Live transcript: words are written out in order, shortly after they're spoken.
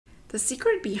The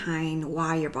secret behind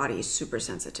why your body is super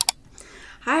sensitive.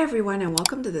 Hi everyone, and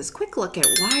welcome to this quick look at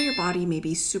why your body may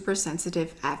be super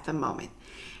sensitive at the moment.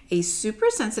 A super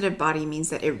sensitive body means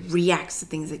that it reacts to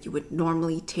things that you would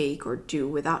normally take or do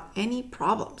without any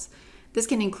problems. This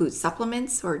can include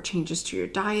supplements or changes to your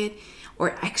diet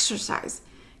or exercise.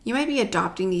 You might be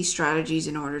adopting these strategies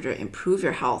in order to improve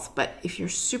your health, but if you're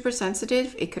super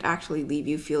sensitive, it could actually leave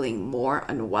you feeling more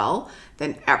unwell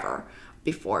than ever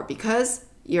before because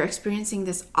you're experiencing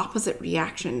this opposite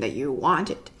reaction that you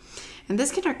wanted. And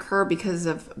this can occur because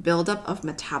of buildup of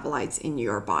metabolites in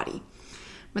your body.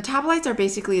 Metabolites are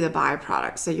basically the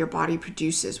byproducts that your body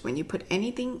produces when you put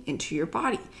anything into your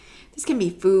body. This can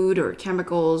be food or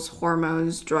chemicals,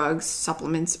 hormones, drugs,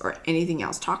 supplements, or anything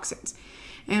else, toxins.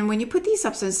 And when you put these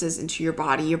substances into your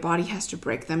body has to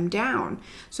break them down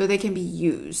so they can be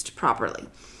used properly.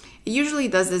 It usually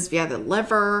does this via the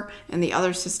liver and the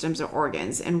other systems or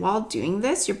organs. And while doing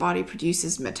this, your body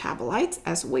produces metabolites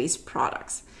as waste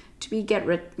products to get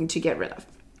rid of.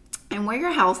 And when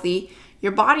you're healthy,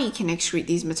 your body can excrete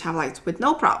these metabolites with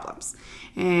no problems.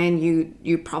 And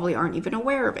you probably aren't even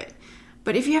aware of it.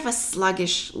 But if you have a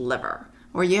sluggish liver,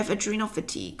 or you have adrenal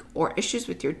fatigue, or issues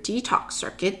with your detox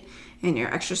circuit and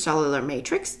your extracellular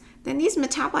matrix, then these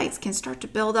metabolites can start to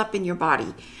build up in your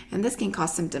body. And this can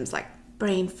cause symptoms like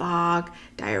brain fog,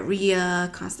 diarrhea,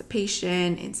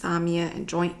 constipation, insomnia, and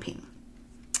joint pain.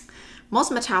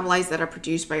 Most metabolites that are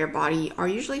produced by your body are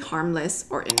usually harmless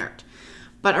or inert,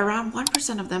 but around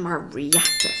 1% of them are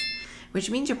reactive,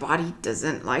 which means your body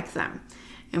doesn't like them.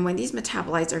 And when these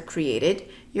metabolites are created,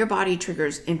 your body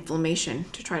triggers inflammation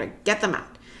to try to get them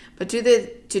out. But to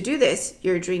do this,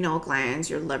 your adrenal glands,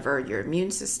 your liver, your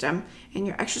immune system, and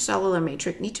your extracellular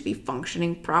matrix need to be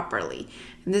functioning properly.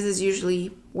 And this is usually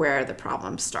where the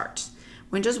problem starts.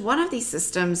 When just one of these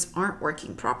systems aren't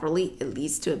working properly, it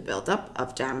leads to a buildup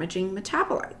of damaging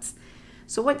metabolites.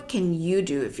 So what can you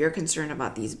do if you're concerned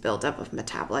about these buildup of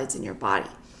metabolites in your body?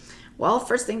 Well,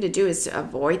 first thing to do is to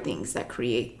avoid things that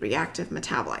create reactive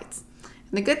metabolites.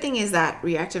 And the good thing is that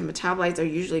reactive metabolites are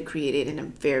usually created in a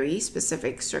very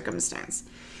specific circumstance.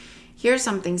 Here are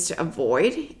some things to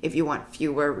avoid if you want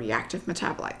fewer reactive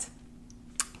metabolites.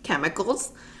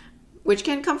 Chemicals, which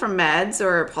can come from meds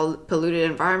or polluted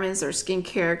environments or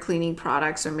skincare, cleaning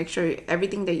products, or make sure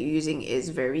everything that you're using is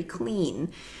very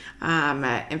clean.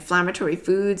 Inflammatory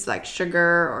foods like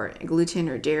sugar or gluten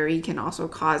or dairy can also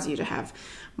cause you to have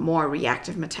more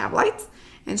reactive metabolites.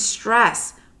 And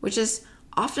stress, which is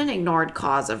often ignored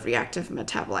cause of reactive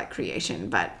metabolite creation,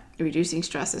 but reducing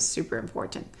stress is super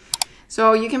important.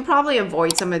 So you can probably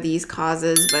avoid some of these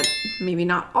causes, but maybe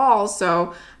not all.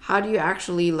 So how do you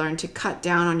actually learn to cut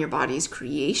down on your body's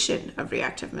creation of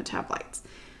reactive metabolites?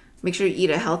 Make sure you eat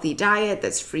a healthy diet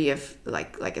that's free of,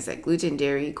 like I said, gluten,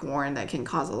 dairy, corn that can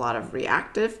cause a lot of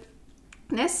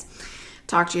reactiveness.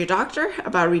 Talk to your doctor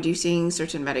about reducing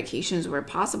certain medications where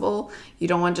possible. You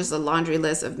don't want just a laundry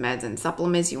list of meds and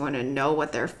supplements. You want to know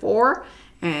what they're for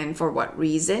and for what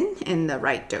reason and the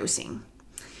right dosing.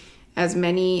 As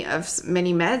many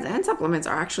meds and supplements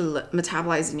are actually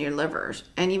metabolized in your liver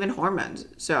and even hormones.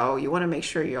 So you want to make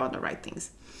sure you're on the right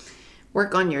things.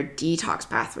 Work on your detox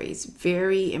pathways.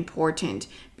 Very important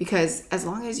because as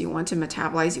long as you want to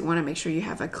metabolize, you want to make sure you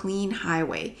have a clean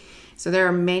highway. So there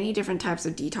are many different types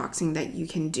of detoxing that you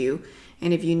can do.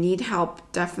 And if you need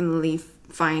help, definitely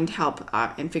find help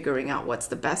in figuring out what's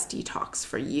the best detox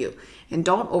for you. And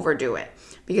don't overdo it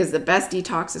because the best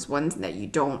detox is one that you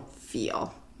don't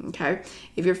feel. Okay?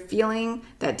 If you're feeling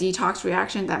that detox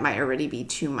reaction, that might already be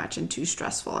too much and too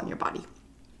stressful on your body.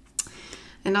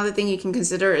 Another thing you can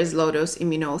consider is low-dose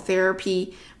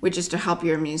immunotherapy, which is to help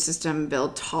your immune system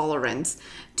build tolerance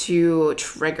to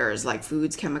triggers like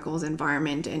foods, chemicals,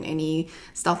 environment, and any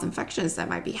stealth infections that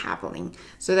might be happening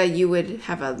so that you would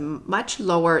have a much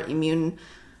lower immune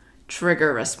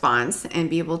trigger response and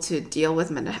be able to deal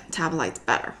with metabolites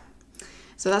better.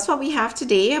 So that's what we have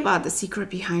today about the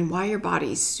secret behind why your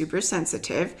body is super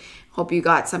sensitive. Hope you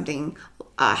got something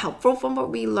helpful from what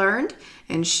we learned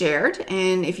and shared.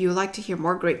 And if you would like to hear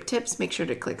more great tips, make sure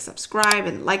to click subscribe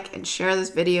and like and share this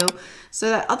video so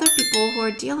that other people who are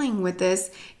dealing with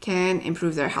this can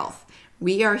improve their health.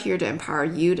 We are here to empower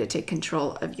you to take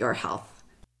control of your health.